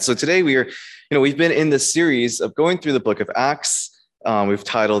So today we've been in this series of going through the book of Acts. We've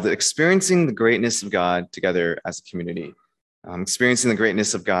titled it Experiencing the Greatness of God Together as a Community. Experiencing the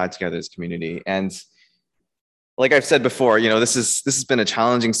greatness of God together as a community. And like I've said before, this has been a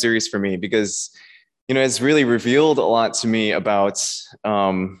challenging series for me because, it's really revealed a lot to me about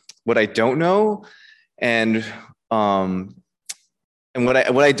what I don't know and what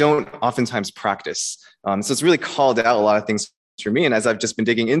I don't oftentimes practice. So it's really called out a lot of things for me. And as I've just been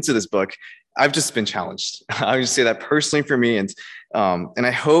digging into this book, I've just been challenged. I would say that personally for me. And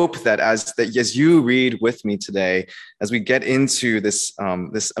I hope that as you read with me today, as we get into this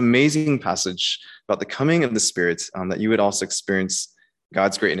amazing passage about the coming of the Spirit, that you would also experience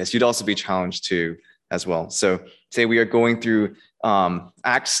God's greatness. You'd also be challenged too as well. So today we are going through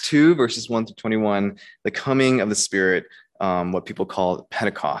Acts 2, verses 1 through 21, the coming of the Spirit, what people call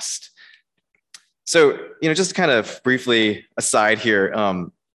Pentecost. So, just kind of briefly aside here,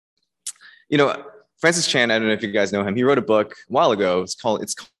 Francis Chan, I don't know if you guys know him, he wrote a book a while ago. It's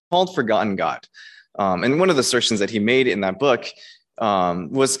called Forgotten God. And one of the assertions that he made in that book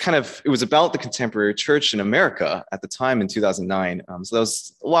it was about the contemporary church in America at the time in 2009. So that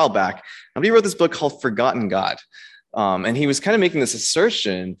was a while back. He wrote this book called Forgotten God. And he was kind of making this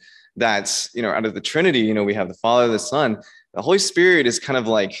assertion that, out of the Trinity, we have the Father, the Son, the Holy Spirit is kind of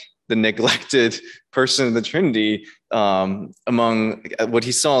like the neglected person of the Trinity among what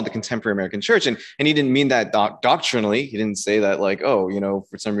he saw in the contemporary American church. And he didn't mean that doctrinally. He didn't say that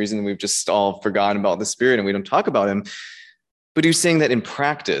for some reason we've just all forgotten about the Spirit and we don't talk about him. But he was saying that in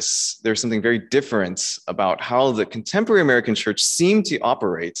practice, there's something very different about how the contemporary American church seemed to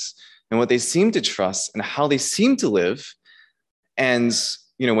operate and what they seemed to trust and how they seemed to live. And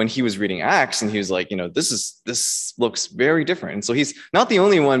when he was reading Acts and he was like, this looks very different. And so he's not the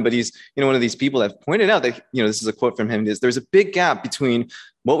only one, but he's, one of these people that pointed out that, this is a quote from him, is there's a big gap between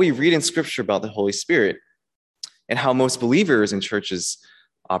what we read in scripture about the Holy Spirit and how most believers in churches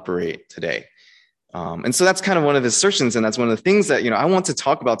operate today. And so that's kind of one of his assertions. And that's one of the things that, I want to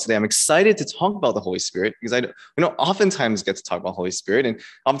talk about today. I'm excited to talk about the Holy Spirit because we don't oftentimes get to talk about Holy Spirit. And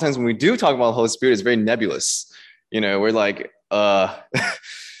oftentimes when we do talk about the Holy Spirit, it's very nebulous. We're like,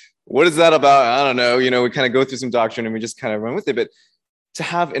 what is that about? I don't know. We kind of go through some doctrine and we just kind of run with it. But to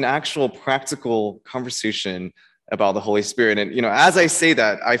have an actual practical conversation about the Holy Spirit. And, as I say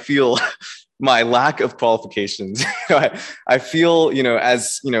that, I feel my lack of qualifications. I feel,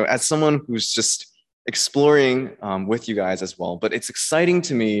 as someone who's just exploring with you guys as well. But it's exciting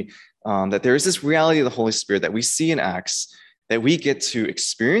to me that there is this reality of the Holy Spirit that we see in Acts that we get to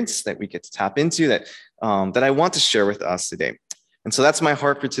experience, that we get to tap into, that I want to share with us today. And so that's my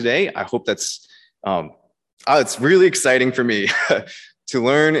heart for today. I hope that's, it's really exciting for me to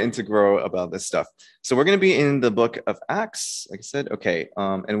learn and to grow about this stuff. So we're going to be in the book of Acts, like I said. Okay.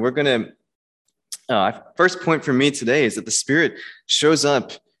 And we're going to, first point for me today is that the Spirit shows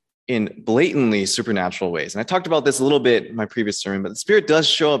up in blatantly supernatural ways. And I talked about this a little bit in my previous sermon, but the Spirit does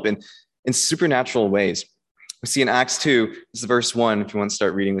show up in supernatural ways. We see in Acts 2, this is verse 1, if you want to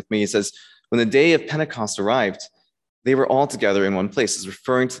start reading with me, it says, when the day of Pentecost arrived, they were all together in one place. It's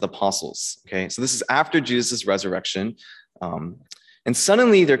referring to the apostles. Okay, so this is after Jesus' resurrection. And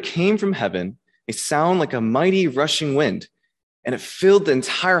suddenly there came from heaven a sound like a mighty rushing wind, and it filled the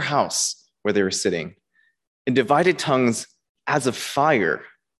entire house where they were sitting. And divided tongues as of fire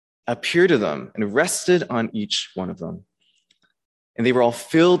appeared to them and rested on each one of them. And they were all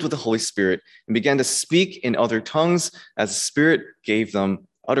filled with the Holy Spirit and began to speak in other tongues as the Spirit gave them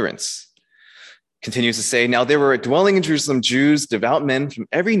utterance. Continues to say, now there were dwelling in Jerusalem Jews, devout men from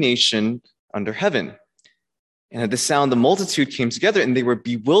every nation under heaven. And at the sound, the multitude came together and they were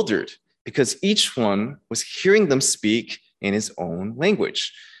bewildered because each one was hearing them speak in his own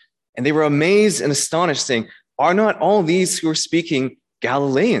language. And they were amazed and astonished, saying, are not all these who are speaking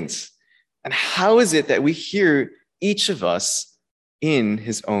Galileans? And how is it that we hear each of us in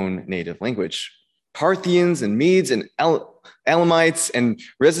his own native language? Parthians and Medes and Elamites and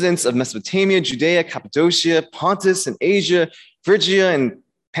residents of Mesopotamia, Judea, Cappadocia, Pontus and Asia, Phrygia and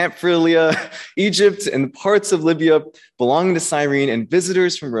Pamphylia, Egypt and parts of Libya belonging to Cyrene, and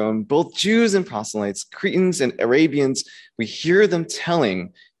visitors from Rome, both Jews and proselytes, Cretans and Arabians, we hear them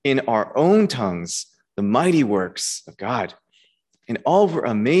telling in our own tongues the mighty works of God. And all were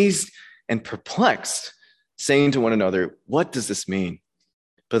amazed and perplexed, saying to one another, what does this mean?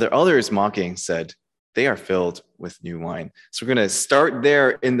 But the others mocking said, they are filled with new wine. So we're going to start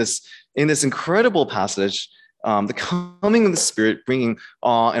there in this incredible passage, the coming of the Spirit, bringing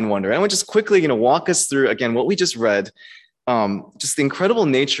awe and wonder. And I want to just quickly, walk us through again what we just read, just the incredible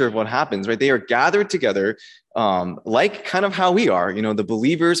nature of what happens, right? They are gathered together, like kind of how we are. The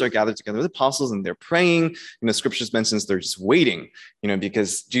believers are gathered together with the apostles and they're praying. Scriptures mentions they're just waiting,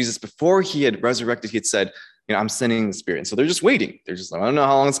 because Jesus, before he had resurrected, he had said, I'm sending the Spirit. And so they're just waiting. They're just like, I don't know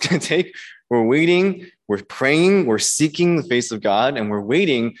how long it's going to take. We're waiting, we're praying, we're seeking the face of God, and we're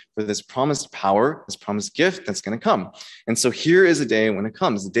waiting for this promised power, this promised gift that's going to come. And so here is a day when it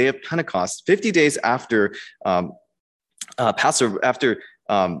comes, the day of Pentecost, 50 days after Passover,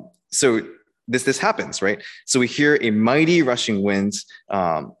 so this happens, right? So we hear a mighty rushing wind,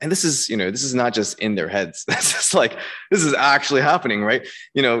 and this is not just in their heads. This is actually happening, right?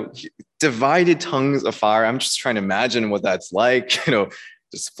 Divided tongues of fire. I'm just trying to imagine what that's like.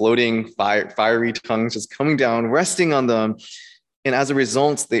 Just floating fiery tongues just coming down, resting on them, and as a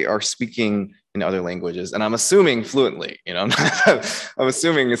result, they are speaking in other languages, and I'm assuming fluently. I'm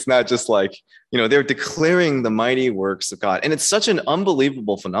assuming it's not just like, they're declaring the mighty works of God. And it's such an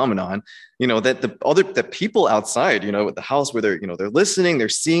unbelievable phenomenon, that the people outside, at the house where they're listening, they're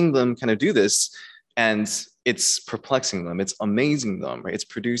seeing them kind of do this, and it's perplexing them. It's amazing them, right? It's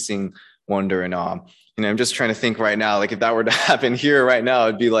producing wonder and awe. I'm just trying to think right now, like if that were to happen here right now,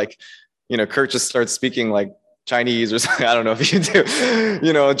 it'd be like, Kurt just starts speaking like Chinese or something. I don't know if you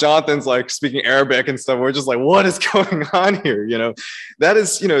do, Jonathan's like speaking Arabic and stuff. We're just like, what is going on here? That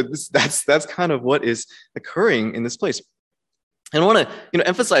is, that's kind of what is occurring in this place. And I want to,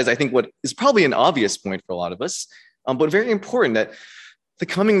 emphasize, I think, what is probably an obvious point for a lot of us, but very important, that the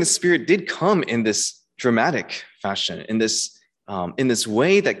coming of the Spirit did come in this dramatic fashion, in this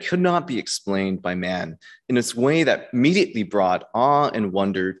way that could not be explained by man, in this way that immediately brought awe and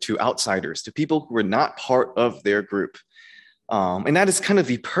wonder to outsiders, to people who were not part of their group. And that is kind of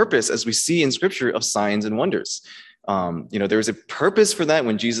the purpose, as we see in Scripture, of signs and wonders. There's a purpose for that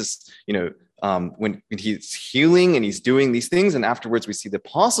when Jesus, when he's healing and he's doing these things, and afterwards we see the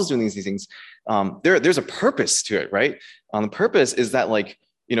apostles doing these things. There's a purpose to it, right? The purpose is that,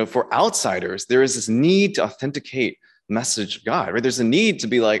 for outsiders, there is this need to authenticate message of God, right? There's a need to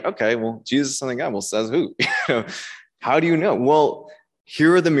be like, okay, well, Jesus is Son of God. Well, says who? How do you know? Well,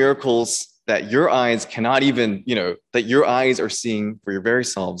 here are the miracles that your eyes cannot even, that your eyes are seeing for your very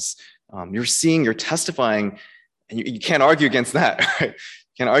selves. You're seeing, you're testifying, and you can't argue against that, right?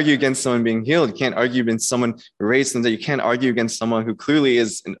 You can't argue against someone being healed. You can't argue against someone who raised them. You can't argue against someone who clearly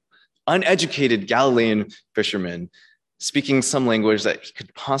is an uneducated Galilean fisherman speaking some language that he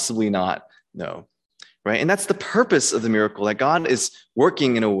could possibly not know. Right. And that's the purpose of the miracle, that God is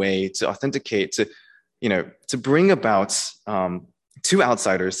working in a way to authenticate, to bring about to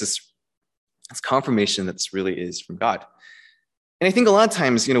outsiders this confirmation that this really is from God. And I think a lot of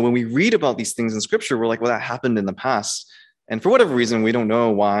times, when we read about these things in Scripture, we're like, well, that happened in the past. And for whatever reason, we don't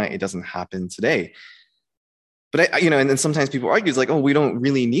know why it doesn't happen today. But and then sometimes people argue, it's like, oh, we don't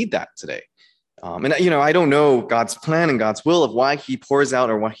really need that today. And I don't know God's plan and God's will of why he pours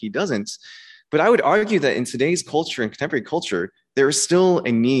out or why he doesn't. But I would argue that in today's culture and contemporary culture, there is still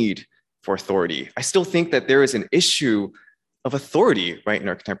a need for authority. I still think that there is an issue of authority, right, in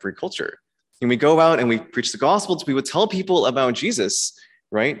our contemporary culture. When we go out and we preach the gospel to people, tell people about Jesus,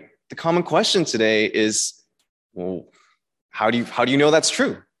 right? The common question today is, well, how do you know that's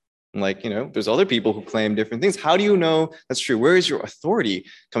true? Like, there's other people who claim different things. How do you know that's true? Where is your authority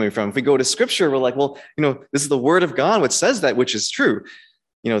coming from? If we go to Scripture, we're like, well, this is the word of God, which says that, which is true.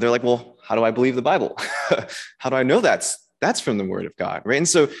 They're like, well, how do I believe the Bible? How do I know that's from the word of God, right? And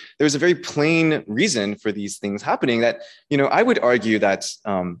so there's a very plain reason for these things happening that, I would argue that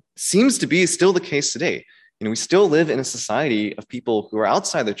seems to be still the case today. We still live in a society of people who are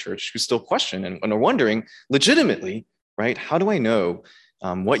outside the church who still question and are wondering legitimately, right? How do I know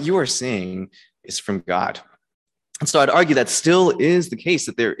what you are saying is from God? And so I'd argue that still is the case,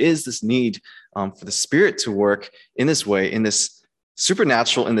 that there is this need for the Spirit to work in this way, in this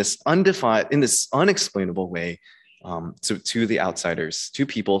supernatural, in this undefined, in this unexplainable way, to the outsiders, to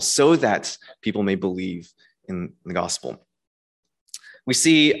people, so that people may believe in the gospel. We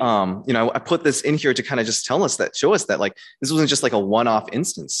see, I put this in here to kind of just show us that like, this wasn't just like a one-off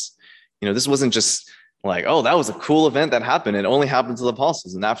instance. This wasn't just like, oh, that was a cool event that happened. It only happened to the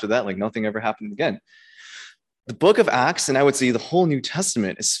apostles. And after that, like nothing ever happened again. The book of Acts, and I would say the whole New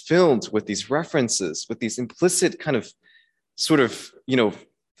Testament, is filled with these references, with these implicit kind of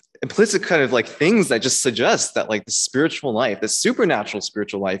implicit kind of like things that just suggest that like the spiritual life, the supernatural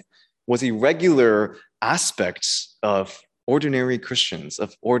spiritual life, was a regular aspect of ordinary Christians,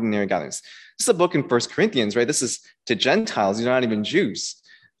 of ordinary gatherings. This is a book in 1 Corinthians, right? This is to Gentiles, you're not even Jews.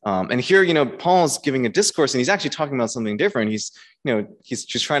 And here, Paul's giving a discourse, and he's actually talking about something different. He's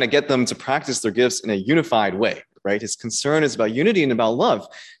just trying to get them to practice their gifts in a unified way, right? His concern is about unity and about love.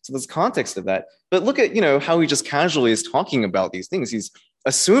 So there's context of that. But look at, how he just casually is talking about these things. He's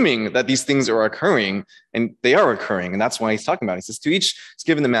assuming that these things are occurring, and they are occurring. And that's why he's talking about it. He says, to each is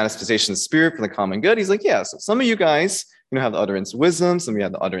given the manifestation of the Spirit for the common good. He's like, yeah, so some of you guys, have the utterance of wisdom, some of you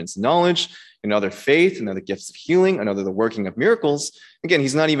have the utterance of knowledge, another faith, another gifts of healing, another the working of miracles. Again,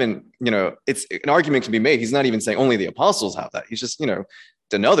 he's not even, it's an argument can be made. He's not even saying only the apostles have that. He's just, to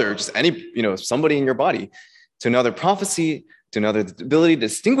another, just any, somebody in your body, to another prophecy, to another the ability to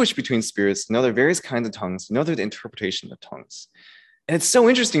distinguish between spirits, to another various kinds of tongues, to another the interpretation of tongues. And it's so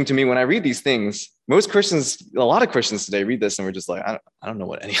interesting to me when I read these things. Most Christians, a lot of Christians today read this and we're just like, I don't know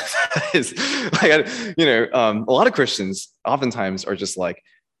what any of that is. A lot of Christians oftentimes are just like,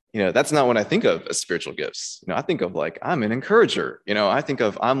 that's not what I think of as spiritual gifts. I think of like, I'm an encourager. I think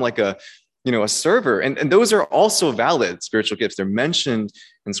of, I'm like a server. And those are also valid spiritual gifts. They're mentioned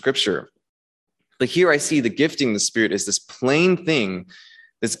in Scripture. But here I see the gifting of the Spirit is this plain thing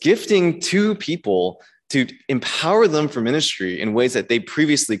that's gifting to people to empower them for ministry in ways that they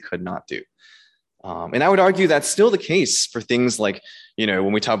previously could not do. And I would argue that's still the case for things like,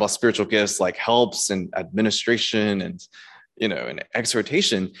 when we talk about spiritual gifts, like helps and administration and, and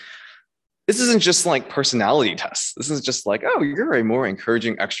exhortation. This isn't just like personality tests. This is just like, oh, you're a more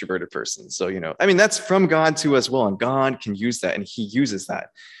encouraging, extroverted person. So, that's from God too as well. And God can use that, and he uses that.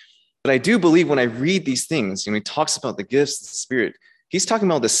 But I do believe when I read these things, he talks about the gifts of the Spirit, he's talking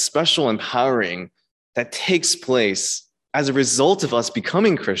about this special empowering that takes place as a result of us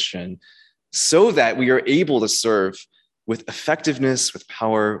becoming Christian so that we are able to serve with effectiveness, with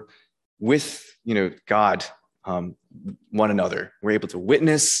power, with, God, one another. We're able to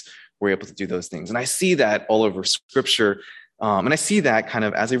witness, we're able to do those things. And I see that all over Scripture. And I see that kind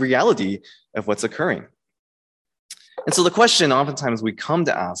of as a reality of what's occurring. And so the question oftentimes we come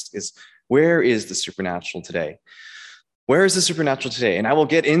to ask is, where is the supernatural today? Where is the supernatural today? And I will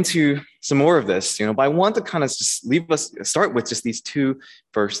get into some more of this, but I want to kind of just start with just these two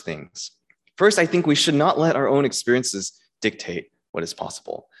first things. First, I think we should not let our own experiences dictate what is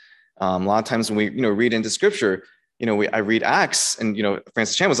possible. A lot of times when we, read into Scripture, I read Acts, and,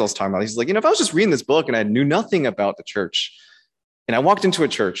 Francis Chan was also talking about, he's like, if I was just reading this book and I knew nothing about the church and I walked into a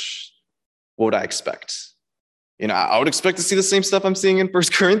church, what would I expect? I would expect to see the same stuff I'm seeing in 1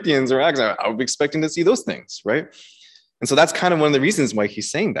 Corinthians or Acts. I would be expecting to see those things, right? And so that's kind of one of the reasons why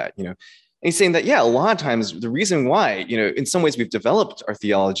he's saying that, and he's saying that, a lot of times the reason why, in some ways we've developed our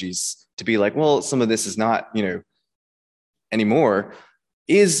theologies to be like, well, some of this is not, anymore,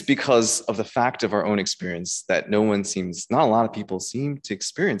 is because of the fact of our own experience that not a lot of people seem to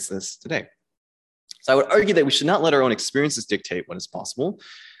experience this today. So I would argue that we should not let our own experiences dictate what is possible.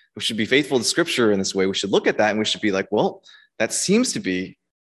 We should be faithful to Scripture in this way. We should look at that and we should be like, well, it seems to be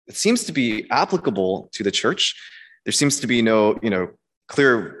applicable to the church. There seems to be no,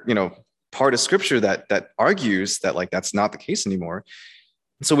 clear, part of Scripture that argues that like that's not the case anymore.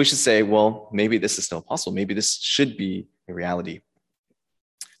 And so we should say, well, maybe this is still possible. Maybe this should be a reality.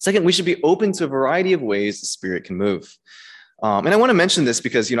 Second, we should be open to a variety of ways the Spirit can move. And I want to mention this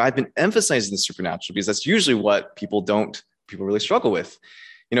because, I've been emphasizing the supernatural because that's usually what people really struggle with.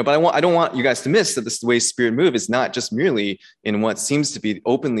 But I don't want you guys to miss that the way Spirit move is not just merely in what seems to be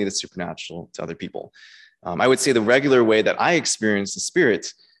openly the supernatural to other people. I would say the regular way that I experience the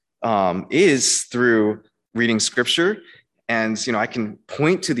Spirit is through reading Scripture. And, I can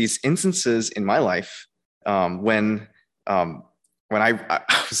point to these instances in my life when I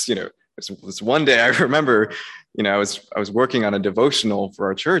was, it was one day I remember, I was working on a devotional for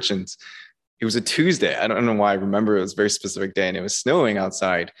our church, and it was a Tuesday. I don't know why I remember. It was a very specific day, and it was snowing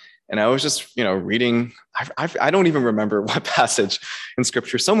outside. And I was just, reading. I don't even remember what passage in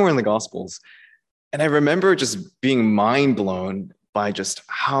Scripture, somewhere in the Gospels. And I remember just being mind blown by just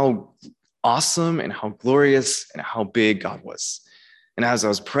how awesome and how glorious and how big God was. And as I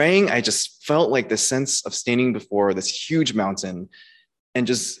was praying, I just felt like this sense of standing before this huge mountain and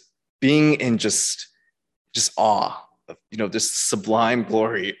just being in just awe of, this sublime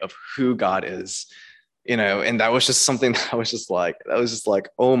glory of who God is, and that was just something that was just like,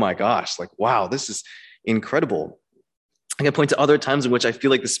 oh my gosh, like, wow, this is incredible. I can point to other times in which I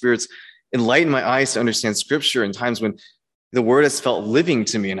feel like the Spirit's enlightened my eyes to understand Scripture, and times when the word has felt living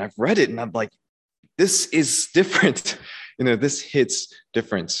to me and I've read it and I'm like, this is different. This hits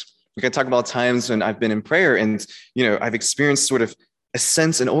different. We can talk about times when I've been in prayer and, I've experienced sort of a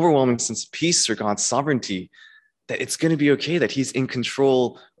sense, an overwhelming sense of peace or God's sovereignty, that it's going to be okay, that he's in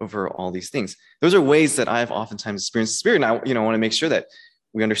control over all these things. Those are ways that I've oftentimes experienced the Spirit. And I, want to make sure that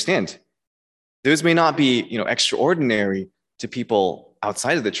we understand those may not be, extraordinary to people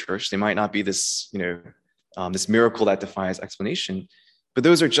outside of the church. They might not be this, this miracle that defies explanation. But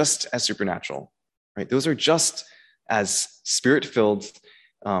those are just as supernatural, right? Those are just as spirit-filled.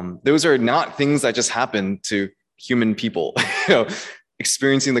 Those are not things that just happen to human people,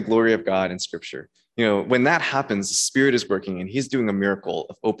 experiencing the glory of God in Scripture. When that happens, the Spirit is working and he's doing a miracle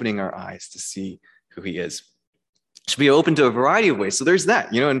of opening our eyes to see who he is. Should be open to a variety of ways. So there's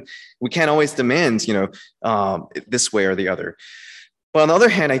that, and we can't always demand, this way or the other. But on the other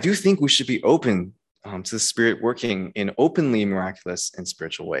hand, I do think we should be open to the Spirit working in openly miraculous and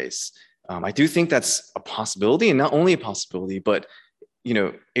spiritual ways. I do think that's a possibility, and not only a possibility, but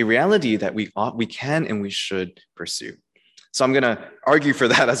a reality that we can and we should pursue. So I'm going to argue for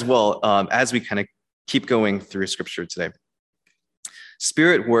that as well as we kind of keep going through Scripture today.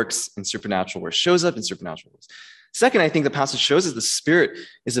 Spirit works in supernatural ways, shows up in supernatural ways. Second, I think the passage shows us the Spirit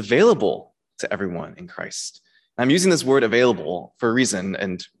is available to everyone in Christ. I'm using this word available for a reason,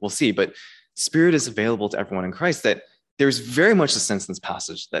 and we'll see, but Spirit is available to everyone in Christ, that there's very much a sense in this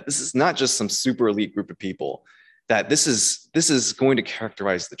passage that this is not just some super elite group of people, that this is going to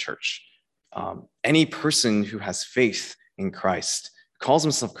characterize the church. Any person who has faith in Christ, calls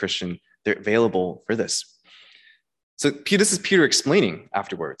himself Christian, they're available for this. So this is Peter explaining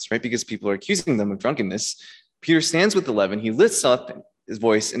afterwards, right? Because people are accusing them of drunkenness. Peter stands with the 11. He lifts up his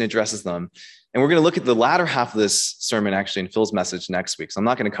voice and addresses them. And we're going to look at the latter half of this sermon actually in Phil's message next week. So I'm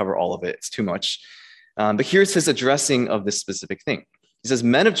not going to cover all of it. It's too much. But here's his addressing of this specific thing. He says,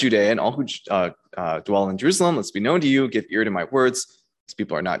 "Men of Judea and all who dwell in Jerusalem, let's be known to you. Give ear to my words. These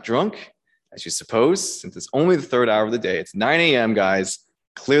people are not drunk, as you suppose, since it's only the third hour of the day. It's 9 a.m., guys.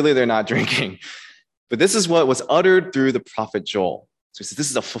 Clearly, they're not drinking. But this is what was uttered through the prophet Joel." So he says, this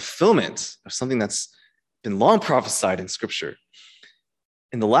is a fulfillment of something that's been long prophesied in Scripture.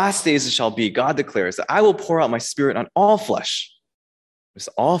 "In the last days it shall be, God declares, that I will pour out my Spirit on all flesh." It's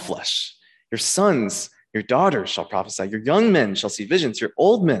all flesh. "Your sons, your daughters shall prophesy. Your young men shall see visions. Your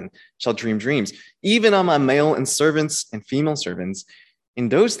old men shall dream dreams. Even on my male and servants and female servants, in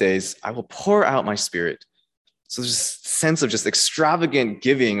those days I will pour out my Spirit." So there's this sense of just extravagant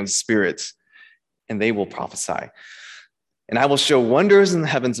giving of Spirit, and they will prophesy. "And I will show wonders in the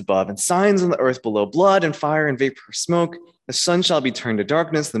heavens above and signs on the earth below, blood and fire and vapor of smoke. The sun shall be turned to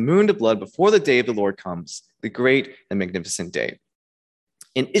darkness, the moon to blood, before the day of the Lord comes, the great and magnificent day.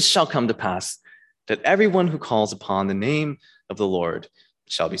 And it shall come to pass that everyone who calls upon the name of the Lord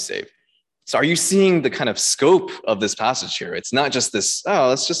shall be saved." So are you seeing the kind of scope of this passage here? It's not just this,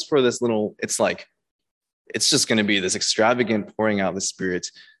 it's just for this little, it's just going to be this extravagant pouring out of the Spirit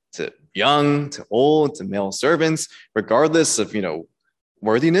to young, to old, to male servants, regardless of,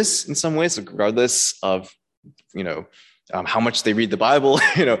 worthiness in some ways, regardless of, how much they read the Bible,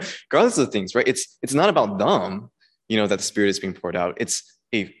 regardless of things, right? It's not about them, that the Spirit is being poured out. It's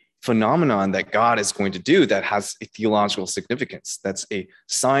a phenomenon that God is going to do that has a theological significance. That's a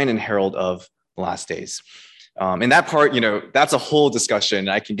sign and herald of the last days. And that part, that's a whole discussion.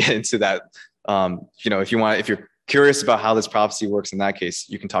 I can get into that. If you're curious about how this prophecy works in that case,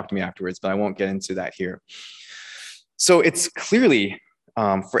 you can talk to me afterwards, but I won't get into that here. So it's clearly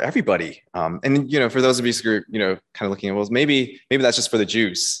for everybody. And, for those of you who are, kind of looking at, well, maybe that's just for the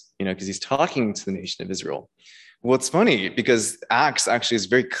Jews, because he's talking to the nation of Israel. Well, it's funny because Acts actually is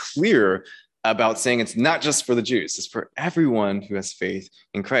very clear about saying it's not just for the Jews, it's for everyone who has faith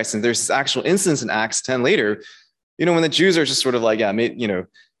in Christ. And there's this actual instance in Acts 10 later, when the Jews are just sort of like, I don't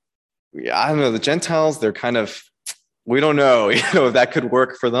know, the Gentiles, they're kind of, we don't know, if that could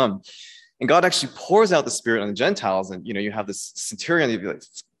work for them. And God actually pours out the Spirit on the Gentiles. And, you have this centurion, like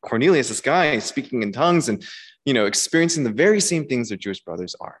Cornelius, this guy speaking in tongues and, experiencing the very same things their Jewish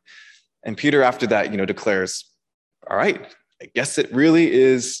brothers are. And Peter, after that, declares, all right, I guess it really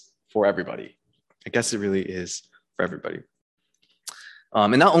is for everybody.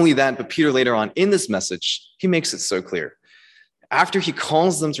 And not only that, but Peter later on in this message, he makes it so clear. After he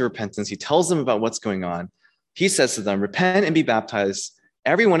calls them to repentance, he tells them about what's going on. He says to them, "Repent and be baptized,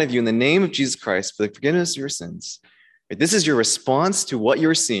 every one of you, in the name of Jesus Christ for the forgiveness of your sins." Right? This is your response to what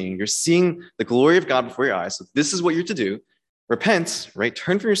you're seeing. You're seeing the glory of God before your eyes. So this is what you're to do. Repent, right?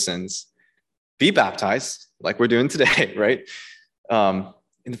 Turn from your sins. Be baptized, like we're doing today, right?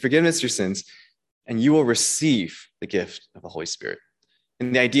 In the forgiveness of your sins, and you will receive the gift of the Holy Spirit.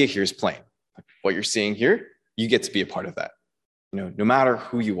 And the idea here is plain. What you're seeing here, you get to be a part of that. No matter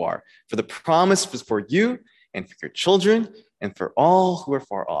who you are. For the promise was for you and for your children and for all who are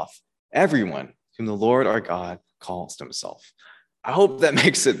far off, everyone whom the Lord our God calls to himself. I hope that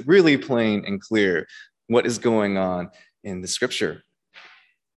makes it really plain and clear what is going on in the Scripture.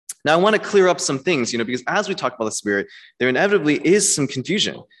 Now, I want to clear up some things, because as we talk about the Spirit, there inevitably is some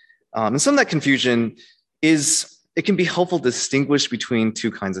confusion. And some of that confusion is it can be helpful to distinguish between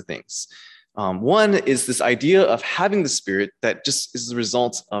two kinds of things. One is this idea of having the Spirit that just is the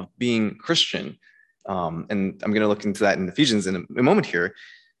result of being Christian. And I'm going to look into that in Ephesians in a moment here.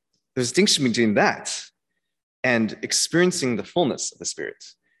 There's a distinction between that and experiencing the fullness of the Spirit.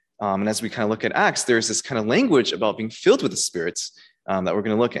 And as we kind of look at Acts, there's this kind of language about being filled with the Spirit that we're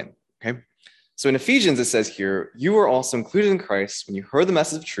going to look in. Okay. So in Ephesians, it says here, you were also included in Christ when you heard the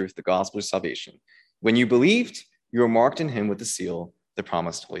message of truth, the gospel of salvation. When you believed, you were marked in him with the seal, the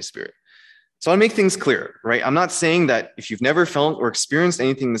promised Holy Spirit. So I want to make things clear, right? I'm not saying that if you've never felt or experienced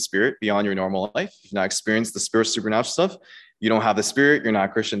anything in the Spirit beyond your normal life, if you've not experienced the Spirit supernatural stuff, you don't have the Spirit, you're not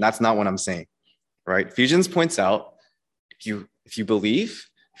a Christian. That's not what I'm saying, right? Ephesians points out, if you believe,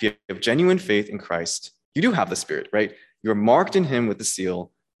 if you have genuine faith in Christ, you do have the Spirit, right? You're marked in him with the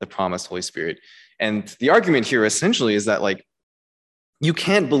seal, the promised Holy Spirit. And the argument here essentially is that like, you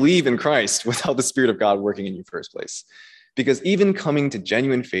can't believe in Christ without the Spirit of God working in you first place. Because even coming to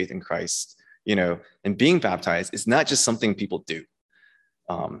genuine faith in Christ, and being baptized is not just something people do.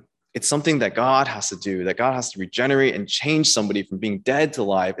 It's something that God has to do, that God has to regenerate and change somebody from being dead to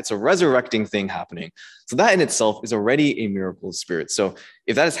alive. It's a resurrecting thing happening. So that in itself is already a miracle of Spirit. So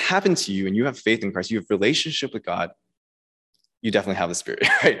if that has happened to you and you have faith in Christ, you have relationship with God, you definitely have the Spirit,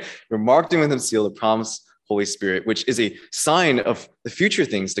 right? You're marked in with him, seal, the promised Holy Spirit, which is a sign of the future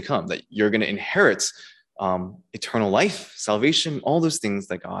things to come, that you're going to inherit eternal life, salvation, all those things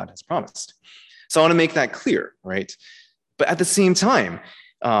that God has promised. So I want to make that clear, right? But at the same time,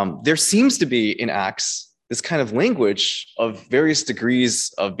 there seems to be in Acts this kind of language of various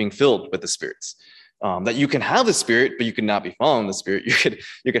degrees of being filled with the spirits. That you can have the Spirit, but you could not be following the Spirit.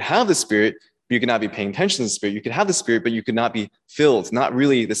 You could have the Spirit, but you could not be paying attention to the Spirit. You could have the Spirit, but you could not be filled. Not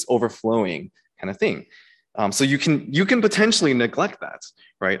really this overflowing kind of thing. So you can potentially neglect that,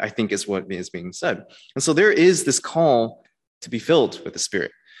 right? I think is what is being said. And so there is this call to be filled with the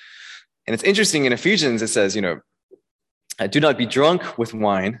Spirit. And it's interesting in Ephesians, it says, do not be drunk with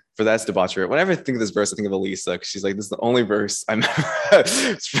wine, for that's debauchery. Whenever I think of this verse, I think of Elisa, because she's like, this is the only verse I remember.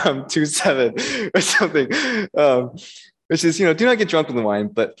 It's from 2:7 or something, which is, do not get drunk with the wine,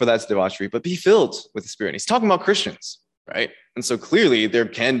 but for that's debauchery, but be filled with the Spirit. And he's talking about Christians, right? And so clearly there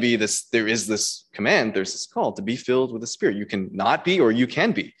is this command, there's this call to be filled with the Spirit. You can not be, or you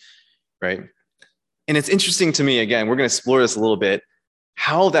can be, right? And it's interesting to me, again, we're going to explore this a little bit,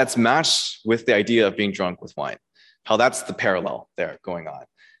 how that's matched with the idea of being drunk with wine, how that's the parallel there going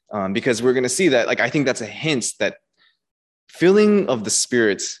on. Because we're going to see that, I think that's a hint that filling of the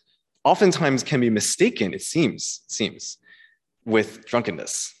Spirit oftentimes can be mistaken, it seems, with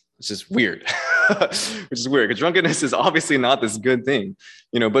drunkenness, which is weird. Because drunkenness is obviously not this good thing,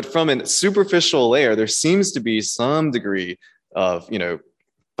 but from a superficial layer, there seems to be some degree of,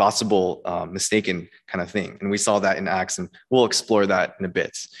 possible mistaken kind of thing. And we saw that in Acts, and we'll explore that in a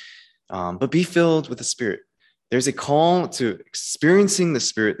bit. But be filled with the Spirit. There's a call to experiencing the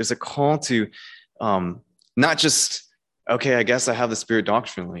Spirit. There's a call to not just, okay, I guess I have the Spirit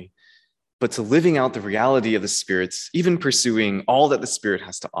doctrinally, but to living out the reality of the Spirit, even pursuing all that the Spirit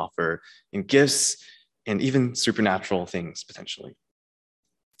has to offer in gifts and even supernatural things potentially.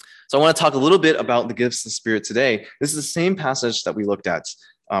 So I want to talk a little bit about the gifts of the Spirit today. This is the same passage that we looked at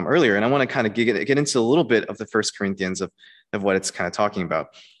earlier, and I want to kind of get into a little bit of the 1 Corinthians of what it's kind of talking about.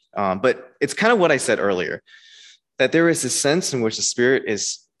 But it's kind of what I said earlier, that there is a sense in which the Spirit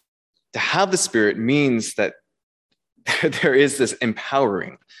is, to have the Spirit means that there is this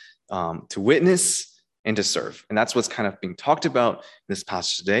empowering to witness and to serve. And that's what's kind of being talked about in this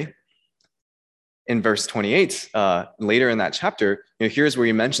passage today. In verse 28, later in that chapter, here's where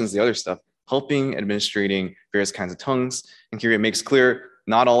he mentions the other stuff, helping, administrating various kinds of tongues. And here it makes clear,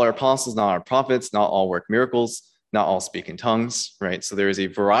 not all are apostles, not all are prophets, not all work miracles, not all speak in tongues, right? So there is a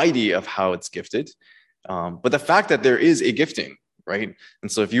variety of how it's gifted. But the fact that there is a gifting, right?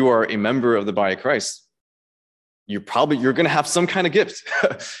 And so if you are a member of the body of Christ, you're going to have some kind of gift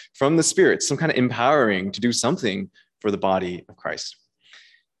from the Spirit, some kind of empowering to do something for the body of Christ.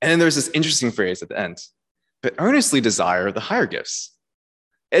 And then there's this interesting phrase at the end, but earnestly desire the higher gifts.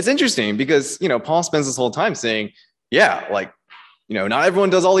 It's interesting because, Paul spends this whole time saying, yeah, not everyone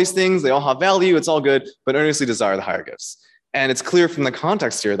does all these things. They all have value. It's all good, but earnestly desire the higher gifts. And it's clear from the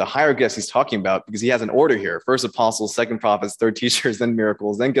context here, the higher gifts he's talking about, because he has an order here. First apostles, second prophets, third teachers, then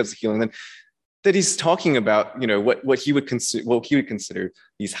miracles, then gifts of healing, then that he's talking about, what he would consider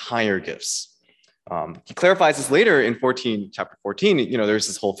these higher gifts. He clarifies this later in chapter 14. There's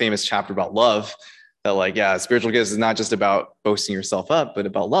this whole famous chapter about love that spiritual gifts is not just about boasting yourself up, but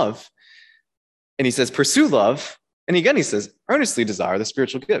about love. And he says, pursue love. And again, he says, earnestly desire the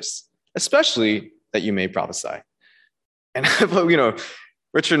spiritual gifts, especially that you may prophesy. And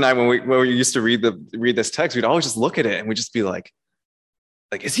Richard and I, when we used to read this text, we'd always just look at it and we'd just be like,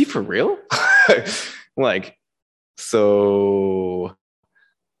 is he for real? Like, so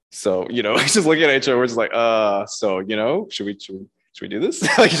just looking at each other, we're just like, should we do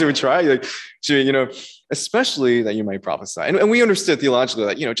this? Like, should we try? Like, especially that you might prophesy. And we understood theologically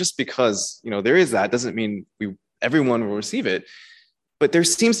that, just because, there is that doesn't mean everyone will receive it. But there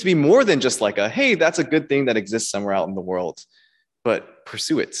seems to be more than just like hey, that's a good thing that exists somewhere out in the world, but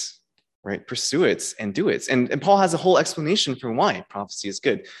pursue it, right? Pursue it and do it. And Paul has a whole explanation for why prophecy is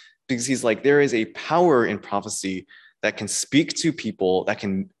good, because he's like, there is a power in prophecy that can speak to people, that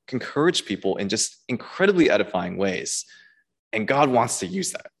can encourage people in just incredibly edifying ways. And God wants to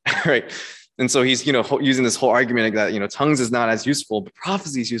use that, right? And so he's, using this whole argument that, tongues is not as useful, but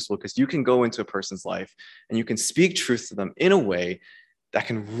prophecy is useful because you can go into a person's life and you can speak truth to them in a way that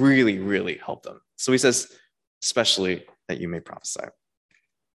can really, really help them. So he says, especially that you may prophesy.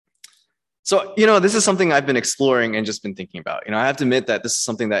 So, this is something I've been exploring and just been thinking about. I have to admit that this is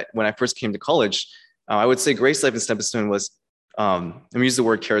something that when I first came to college, I would say Grace Life and Stephenstone was, we use the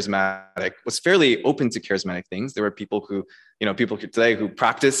word charismatic, was fairly open to charismatic things. There were people who, people today who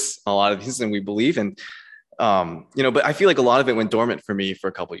practice a lot of these and we believe. And, but I feel like a lot of it went dormant for me for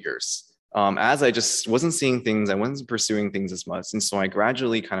a couple of years. As I just wasn't seeing things, I wasn't pursuing things as much. And so I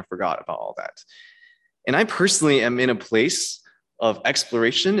gradually kind of forgot about all that. And I personally am in a place of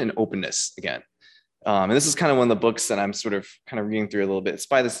exploration and openness again. And this is kind of one of the books that I'm sort of kind of reading through a little bit. It's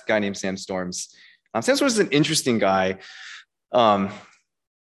by this guy named Sam Storms. Sam Storms is an interesting guy.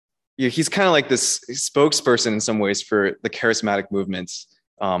 He's kind of like this spokesperson in some ways for the charismatic movement.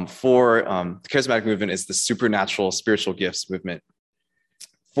 The charismatic movement is the supernatural spiritual gifts movement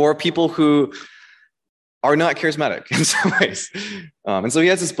for people who are not charismatic in some ways. And so he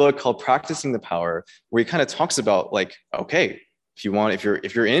has this book called Practicing the Power, where he kind of talks about like, okay, if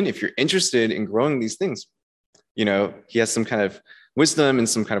you're interested in growing these things, he has some kind of wisdom and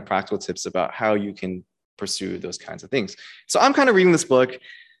some kind of practical tips about how you can pursue those kinds of things. So I'm kind of reading this book.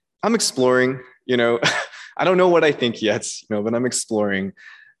 I'm exploring, I don't know what I think yet, but I'm exploring.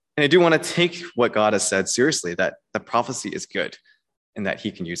 And I do want to take what God has said seriously, that the prophecy is good and that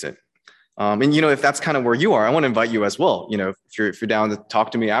he can use it. And, if that's kind of where you are, I want to invite you as well. If you're down to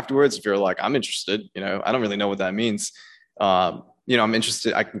talk to me afterwards, if you're like, I'm interested, I don't really know what that means. I'm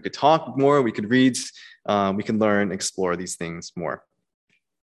interested. We could talk more. We could read. We can learn, explore these things more.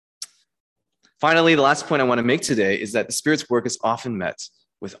 Finally, the last point I want to make today is that the Spirit's work is often met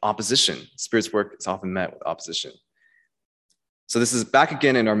with opposition. The Spirit's work is often met with opposition. So this is back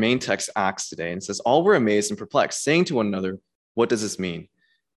again in our main text, Acts today, and it says, all were amazed and perplexed, saying to one another, what does this mean?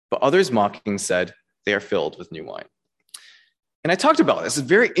 But others mocking said, they are filled with new wine. And I talked about this. It's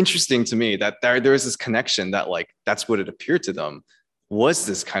very interesting to me that there is this connection that that's what it appeared to them, was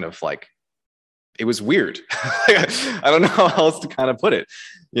this kind of it was weird. I don't know how else to kind of put it.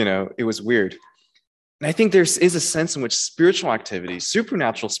 It was weird. And I think there is a sense in which spiritual activity,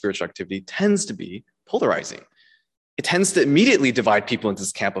 supernatural spiritual activity, tends to be polarizing. It tends to immediately divide people into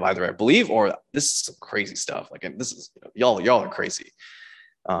this camp of either I believe or this is some crazy stuff. This is y'all are crazy.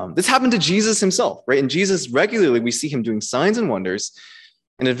 This happened to Jesus himself, right? And Jesus regularly, we see him doing signs and wonders.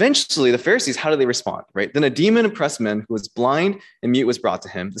 And eventually the Pharisees, how do they respond, right? Then a demon-oppressed man who was blind and mute was brought to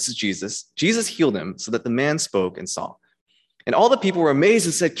him. This is Jesus. Jesus healed him so that the man spoke and saw. And all the people were amazed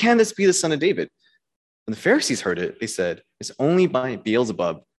and said, can this be the son of David? When the Pharisees heard it, they said, it's only by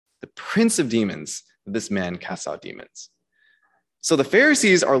Beelzebub, the prince of demons, that this man casts out demons. So the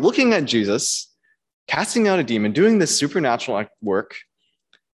Pharisees are looking at Jesus, casting out a demon, doing this supernatural work,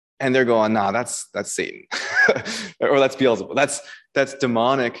 and they're going, nah, that's Satan, or that's Beelzebub. That's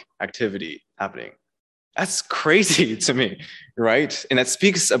demonic activity happening. That's crazy to me, right? And that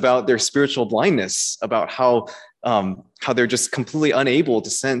speaks about their spiritual blindness, about how they're just completely unable to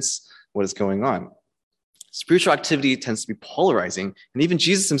sense what is going on. Spiritual activity tends to be polarizing, and even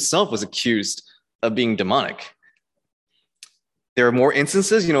Jesus himself was accused of being demonic. There are more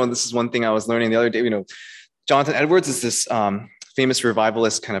instances, and this is one thing I was learning the other day. Jonathan Edwards is this famous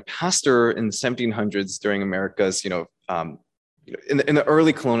revivalist kind of pastor in the 1700s during America's, in the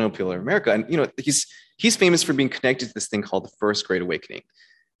early colonial period of America. And, he's famous for being connected to this thing called the First Great Awakening.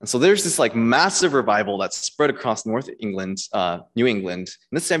 And so there's this massive revival that's spread across New England in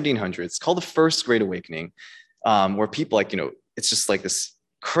the 1700s called the First Great Awakening, where people it's just this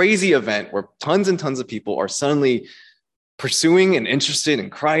crazy event where tons and tons of people are suddenly pursuing and interested in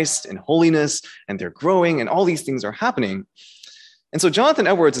Christ and holiness, and they're growing, and all these things are happening. And so Jonathan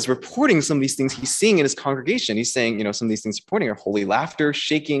Edwards is reporting some of these things he's seeing in his congregation. He's saying, some of these things he's reporting are holy laughter,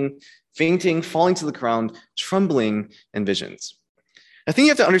 shaking, fainting, falling to the ground, trembling, and visions. The thing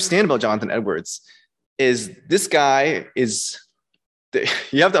you have to understand about Jonathan Edwards is this guy is,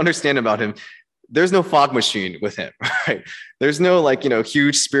 you have to understand about him, there's no fog machine with him, right? There's no like,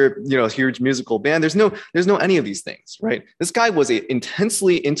 huge spirit, huge musical band. There's no any of these things, right? This guy was an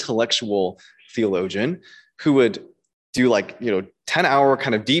intensely intellectual theologian who would do 10-hour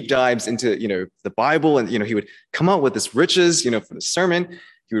kind of deep dives into, the Bible. And, he would come out with this riches, for the sermon.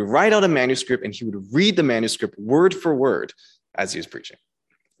 He would write out a manuscript and he would read the manuscript word for word as he was preaching.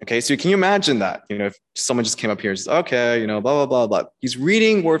 Okay, so can you imagine that? If someone just came up here and just, okay, blah, blah, blah, blah. He's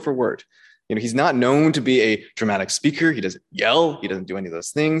reading word for word. He's not known to be a dramatic speaker. He doesn't yell. He doesn't do any of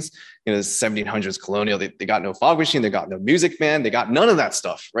those things. The 1700s colonial, they got no fog machine. They got no music band. They got none of that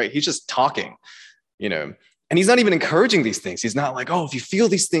stuff, right? He's just talking, and he's not even encouraging these things. He's not like, oh, if you feel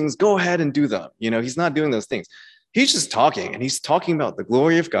these things, go ahead and do them. He's not doing those things. He's just talking, and he's talking about the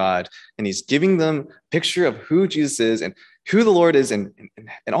glory of God, and he's giving them a picture of who Jesus is and who the Lord is and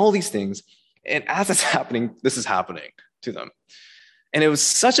all these things. And as it's happening, this is happening to them. And it was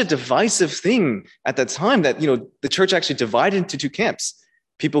such a divisive thing at that time that, the church actually divided into two camps,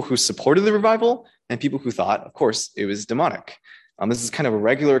 people who supported the revival and people who thought, of course, it was demonic. This is kind of a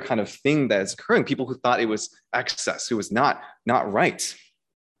regular kind of thing that is occurring. People who thought it was excess, it was not right.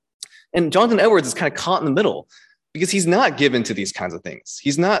 And Jonathan Edwards is kind of caught in the middle because he's not given to these kinds of things.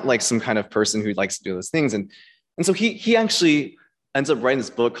 He's not like some kind of person who likes to do those things. And so he actually ends up writing this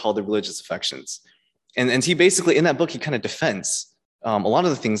book called The Religious Affections. And he basically, in that book, he kind of defends a lot of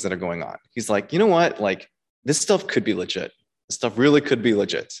the things that are going on. He's like, you know what? Like, this stuff could be legit. This stuff really could be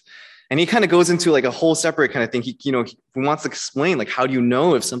legit. And he kind of goes into like a whole separate kind of thing. He wants to explain, like, how do you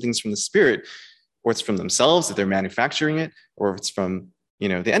know if something's from the Spirit or it's from themselves, if they're manufacturing it, or if it's from,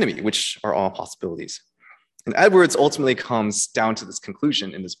 the enemy, which are all possibilities. And Edwards ultimately comes down to this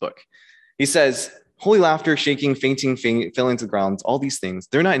conclusion in this book. He says, holy laughter, shaking, fainting, falling to the ground, all these things,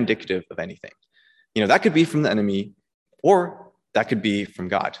 they're not indicative of anything. That could be from the enemy, or that could be from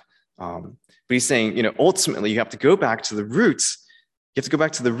God. But he's saying, ultimately you have to go back to the roots. You have to go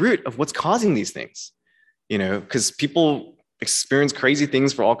back to the root of what's causing these things, because people experience crazy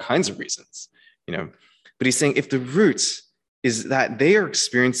things for all kinds of reasons, But he's saying if the root is that they are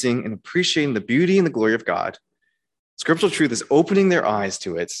experiencing and appreciating the beauty and the glory of God, scriptural truth is opening their eyes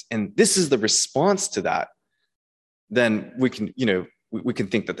to it, and this is the response to that, then we can, we can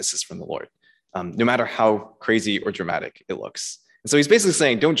think that this is from the Lord. No matter how crazy or dramatic it looks. And so he's basically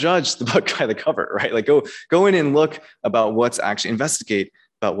saying, don't judge the book by the cover, right? Like go in and look about investigate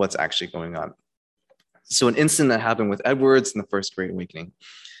about what's actually going on. So an incident that happened with Edwards in the First Great Awakening.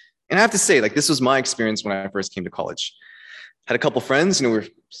 And I have to say, like, this was my experience when I first came to college. Had a couple friends, we're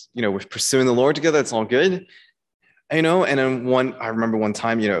pursuing the Lord together. It's all good. And then I remember one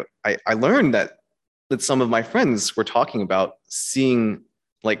time, I learned that some of my friends were talking about seeing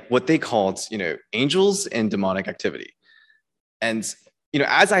like what they called, angels and demonic activity. And,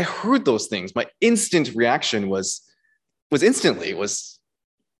 as I heard those things, my instant reaction was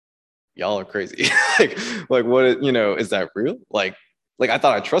y'all are crazy. like what, is that real? Like I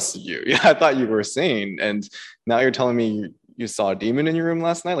thought I trusted you. Yeah, I thought you were sane. And now you're telling me you saw a demon in your room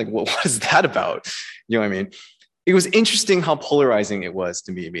last night. Like, what is that about? You know what I mean? It was interesting how polarizing it was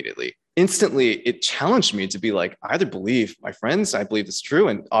to me immediately. Instantly, it challenged me to be like, I either believe my friends, I believe it's true,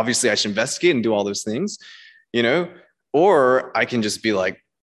 and obviously I should investigate and do all those things, or I can just be like,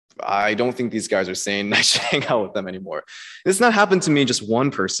 I don't think these guys are sane. I should hang out with them anymore. It's not happened to me just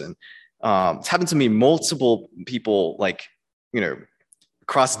one person. It's happened to me multiple people, like,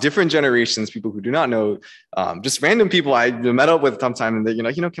 across different generations, people who do not know, just random people I met up with sometime, and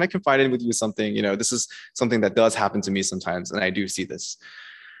they, can I confide in with you something? This is something that does happen to me sometimes, and I do see this.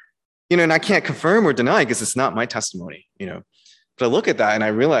 And I can't confirm or deny because it's not my testimony, But I look at that and I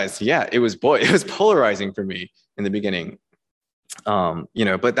realized, yeah, it was polarizing for me in the beginning.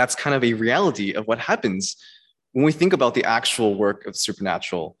 But that's kind of a reality of what happens when we think about the actual work of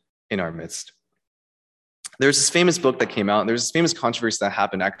supernatural in our midst. There's this famous book that came out, and there's this famous controversy that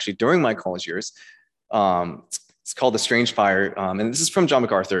happened actually during my college years. It's called The Strange Fire. And this is from John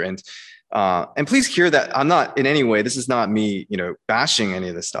MacArthur. And please hear that I'm not in any way, this is not me, bashing any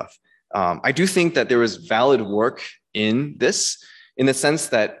of this stuff. I do think that there was valid work in this, in the sense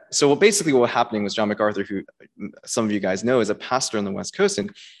that, so what was happening was John MacArthur, who some of you guys know is a pastor on the West Coast,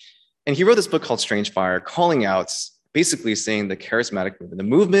 and he wrote this book called Strange Fire, calling out, basically saying the charismatic movement, the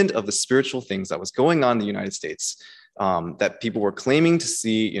movement of the spiritual things that was going on in the United States, that people were claiming to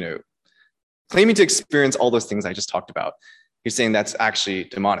see, claiming to experience all those things I just talked about. He's saying that's actually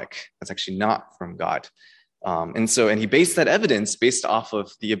demonic. That's actually not from God. And he based that evidence based off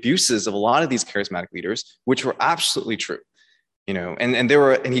of the abuses of a lot of these charismatic leaders, which were absolutely true.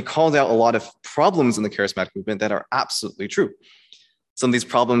 And he called out a lot of problems in the charismatic movement that are absolutely true. Some of these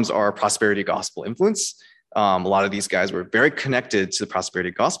problems are prosperity gospel influence. A lot of these guys were very connected to the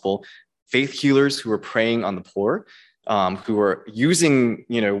prosperity gospel, faith healers who were preying on the poor, who were using,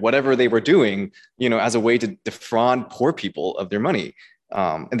 whatever they were doing, as a way to defraud poor people of their money.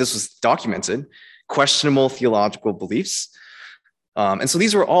 And this was documented. Questionable theological beliefs. And so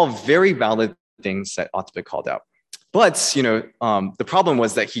these were all very valid things that ought to be called out. But, the problem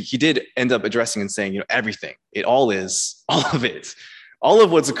was that he did end up addressing and saying, everything, all of it, all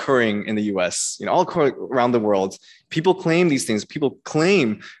of what's occurring in the US, all around the world, people claim these things. People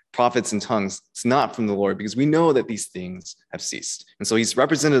claim prophets in tongues. It's not from the Lord because we know that these things have ceased. And so he's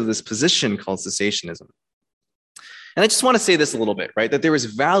represented this position called cessationism. And I just want to say this a little bit, right? That there is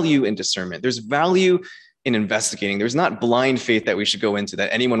value in discernment. There's value in investigating. There's not blind faith that we should go into,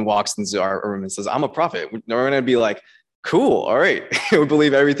 that anyone walks into our room and says, I'm a prophet. We're going to be like, cool, all right. We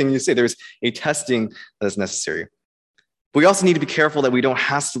believe everything you say. There's a testing that is necessary. But we also need to be careful that we don't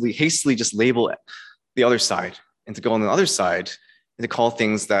hastily just label the other side and to go on the other side and to call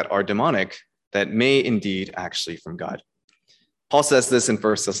things that are demonic that may indeed actually from God. Paul says this in 1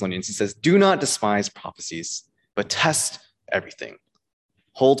 Thessalonians. He says, do not despise prophecies, but test everything.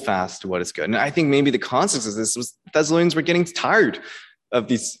 Hold fast to what is good. And I think maybe the consequence of this was Thessalonians were getting tired of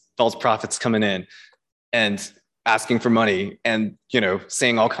these false prophets coming in and asking for money and,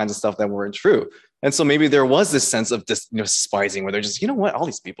 saying all kinds of stuff that weren't true. And so maybe there was this sense of despising where they're just, all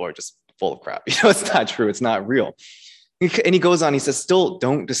these people are just full of crap. It's not true. It's not real. And he goes on, he says, still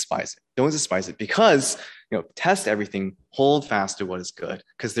don't despise it. Don't despise it because, test everything, hold fast to what is good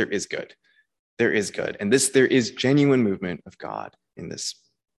because there is good. There is good. And there is genuine movement of God in this.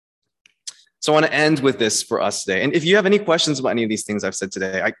 So I want to end with this for us today. And if you have any questions about any of these things I've said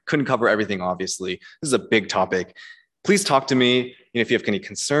today, I couldn't cover everything, obviously. This is a big topic. Please talk to me if you have any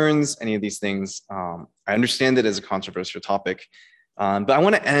concerns, any of these things. I understand it as a controversial topic, but I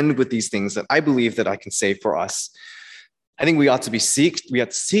want to end with these things that I believe that I can say for us. I think we ought to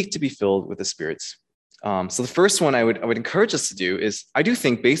seek to be filled with the Spirit. So the first one I would encourage us to do is, I do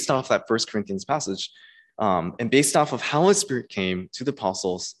think based off that 1 Corinthians passage, and based off of how the Spirit came to the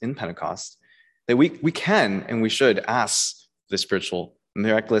apostles in Pentecost, that we can and we should ask for the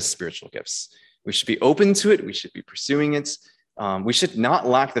miraculous spiritual gifts. We should be open to it. We should be pursuing it. We should not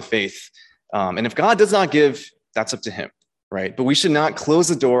lack the faith. And if God does not give, that's up to him, right? But we should not close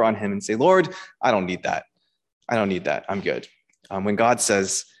the door on him and say, Lord, I don't need that. I don't need that. I'm good. When God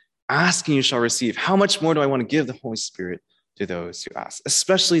says, ask and you shall receive, how much more do I want to give the Holy Spirit to those who ask,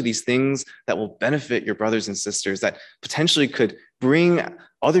 especially these things that will benefit your brothers and sisters, that potentially could bring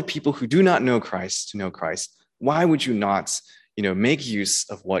other people who do not know Christ to know Christ. Why would you not, make use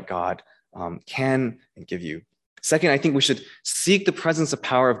of what God can and give you? Second, I think we should seek the presence of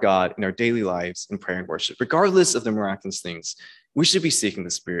power of God in our daily lives in prayer and worship, regardless of the miraculous things. We should be seeking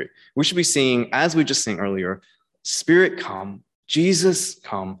the Spirit. We should be saying, as we just sang earlier, Spirit come, Jesus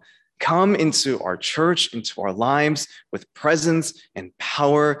come into our church, into our lives with presence and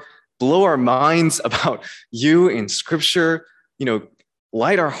power, blow our minds about you in Scripture,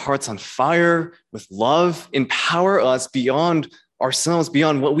 light our hearts on fire with love, empower us beyond ourselves,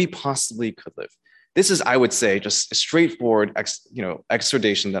 beyond what we possibly could live. This is, I would say, just a straightforward,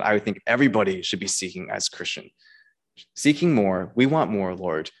 exhortation that I would think everybody should be seeking as Christian. Seeking more, we want more,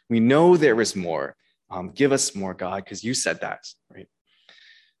 Lord. We know there is more. Give us more, God, because you said that, right?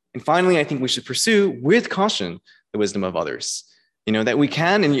 And finally, I think we should pursue with caution the wisdom of others. That we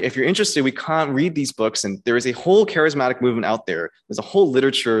can, and if you're interested, we can't read these books, and there is a whole charismatic movement out there. There's a whole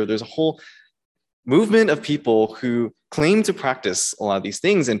literature, there's a whole movement of people who claim to practice a lot of these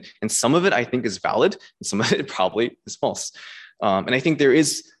things, and some of it I think is valid, and some of it probably is false. And I think there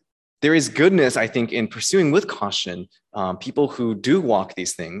is goodness, I think, in pursuing with caution people who do walk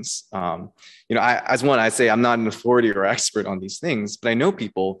these things. I say I'm not an authority or expert on these things, but I know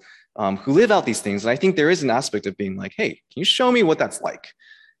people who live out these things. And I think there is an aspect of being like, hey, can you show me what that's like?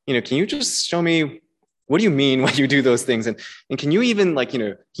 Can you just show me, what do you mean when you do those things? And can you even can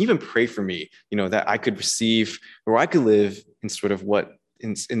you even pray for me, that I could receive, or I could live in sort of what,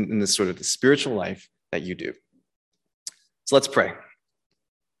 in this sort of the spiritual life that you do. So let's pray.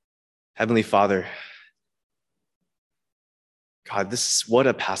 Heavenly Father, God, what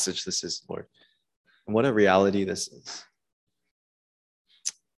a passage this is, Lord. And what a reality this is.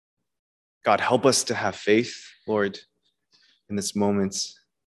 God, help us to have faith, Lord, in this moment.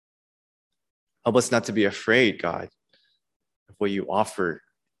 Help us not to be afraid, God, of what you offer.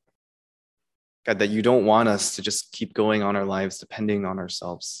 God, that you don't want us to just keep going on our lives depending on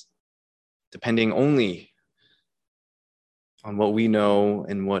ourselves, depending only on what we know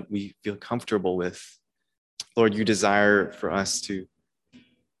and what we feel comfortable with. Lord, you desire for us to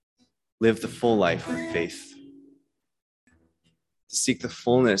live the full life of faith, to seek the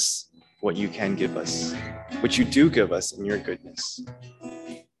fullness of what you can give us, which you do give us in your goodness.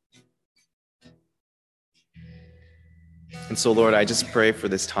 And so, Lord, I just pray for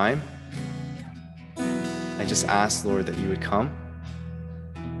this time. I just ask, Lord, that you would come.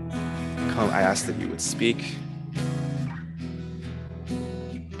 I ask that you would speak.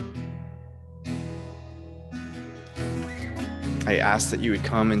 I ask that you would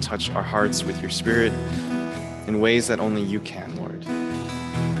come and touch our hearts with your Spirit in ways that only you can, Lord.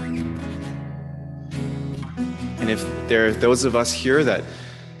 And if there are those of us here that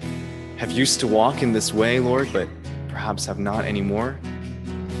have used to walk in this way, Lord, but perhaps have not anymore,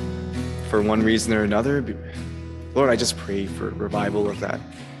 for one reason or another, Lord, I just pray for revival of that.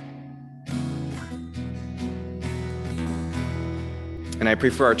 And I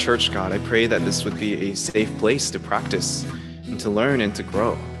pray for our church, God. I pray that this would be a safe place to practice and to learn and to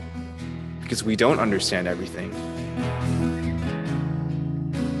grow, because we don't understand everything.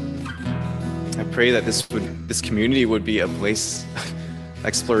 I pray that this community would be a place of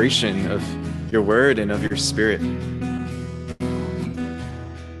exploration of your word and of your Spirit,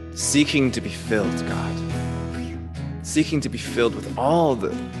 seeking to be filled, God, seeking to be filled with all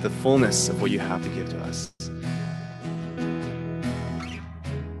the fullness of what you have to give to us.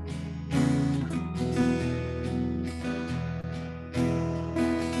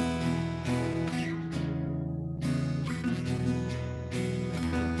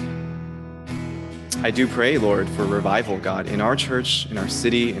 I do pray, Lord, for revival, God, in our church, in our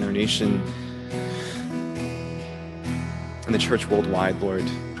city, in our nation, in the church worldwide, Lord.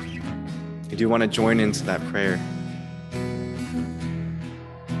 I do want to join into that prayer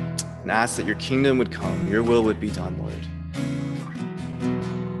and ask that your kingdom would come, your will would be done, Lord.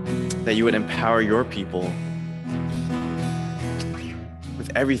 That you would empower your people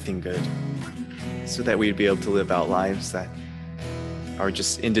with everything good, so that we'd be able to live out lives that are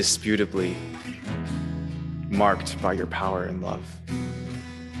just indisputably marked by your power and love.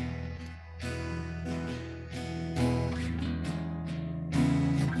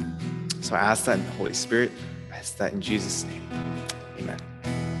 So I ask that in the Holy Spirit. I ask that in Jesus' name. Amen.